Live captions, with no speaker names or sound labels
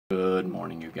Good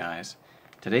morning, you guys.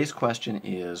 Today's question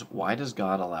is, why does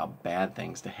God allow bad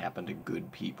things to happen to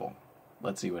good people?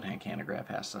 Let's see what Hank Hanegraaff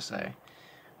has to say.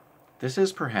 This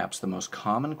is perhaps the most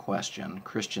common question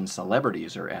Christian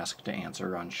celebrities are asked to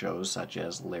answer on shows such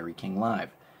as Larry King Live. Have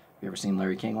you ever seen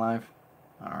Larry King Live?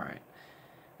 Alright.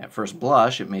 At first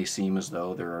blush, it may seem as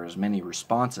though there are as many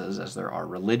responses as there are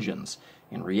religions.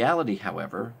 In reality,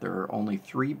 however, there are only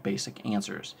three basic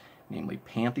answers, namely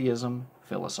pantheism,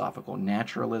 philosophical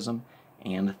naturalism,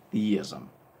 and theism.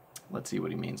 Let's see what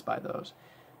he means by those.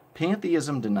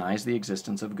 Pantheism denies the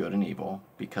existence of good and evil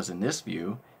because in this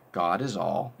view, God is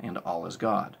all and all is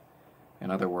God. In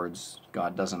other words,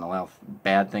 God doesn't allow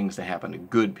bad things to happen to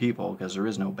good people because there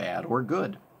is no bad or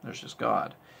good. There's just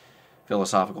God.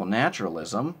 Philosophical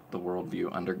naturalism, the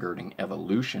worldview undergirding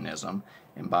evolutionism,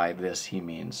 and by this he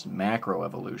means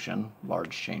macroevolution, large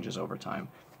changes over time,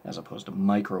 as opposed to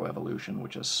microevolution,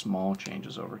 which is small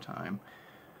changes over time.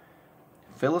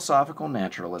 Philosophical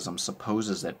naturalism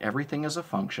supposes that everything is a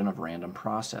function of random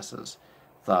processes.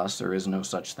 Thus, there is no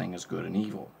such thing as good and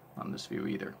evil on this view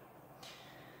either.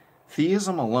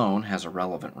 Theism alone has a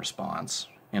relevant response,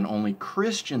 and only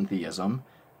Christian theism,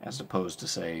 as opposed to,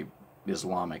 say,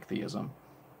 Islamic theism,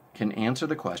 can answer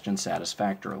the question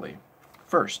satisfactorily.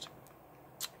 First,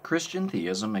 Christian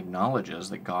theism acknowledges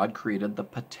that God created the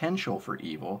potential for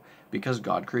evil because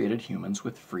God created humans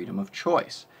with freedom of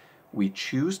choice. We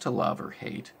choose to love or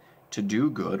hate, to do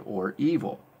good or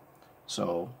evil.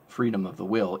 So, freedom of the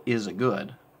will is a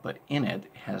good, but in it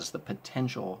has the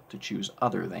potential to choose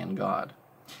other than God.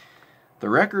 The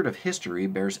record of history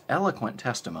bears eloquent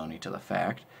testimony to the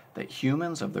fact that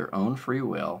humans of their own free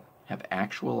will have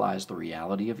actualized the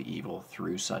reality of evil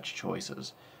through such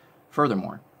choices.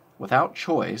 Furthermore, without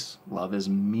choice, love is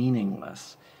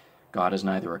meaningless. God is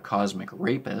neither a cosmic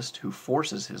rapist who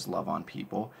forces his love on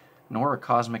people, nor a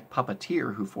cosmic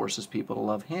puppeteer who forces people to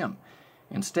love him.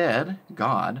 Instead,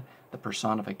 God, the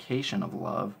personification of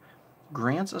love,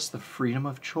 grants us the freedom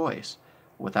of choice.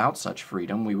 Without such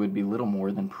freedom, we would be little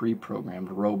more than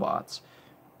pre-programmed robots.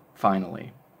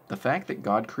 Finally, the fact that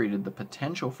God created the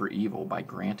potential for evil by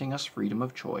granting us freedom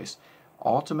of choice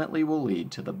ultimately will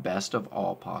lead to the best of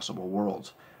all possible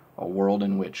worlds, a world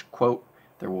in which, quote,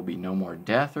 there will be no more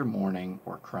death or mourning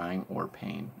or crying or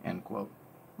pain, end quote.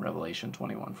 Revelation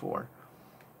 21:4.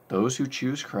 Those who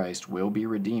choose Christ will be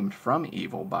redeemed from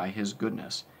evil by his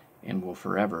goodness and will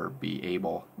forever be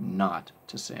able not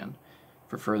to sin.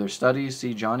 For further studies,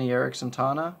 see Johnny Erickson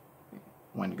Tana,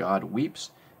 When God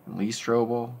Weeps, and Lee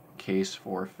Strobel, Case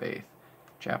for Faith,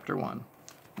 Chapter 1.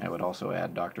 I would also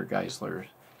add Dr. Geisler,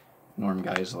 Norm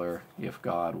Geisler, If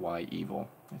God, Why Evil,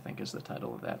 I think is the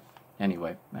title of that.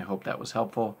 Anyway, I hope that was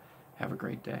helpful. Have a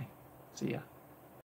great day. See ya.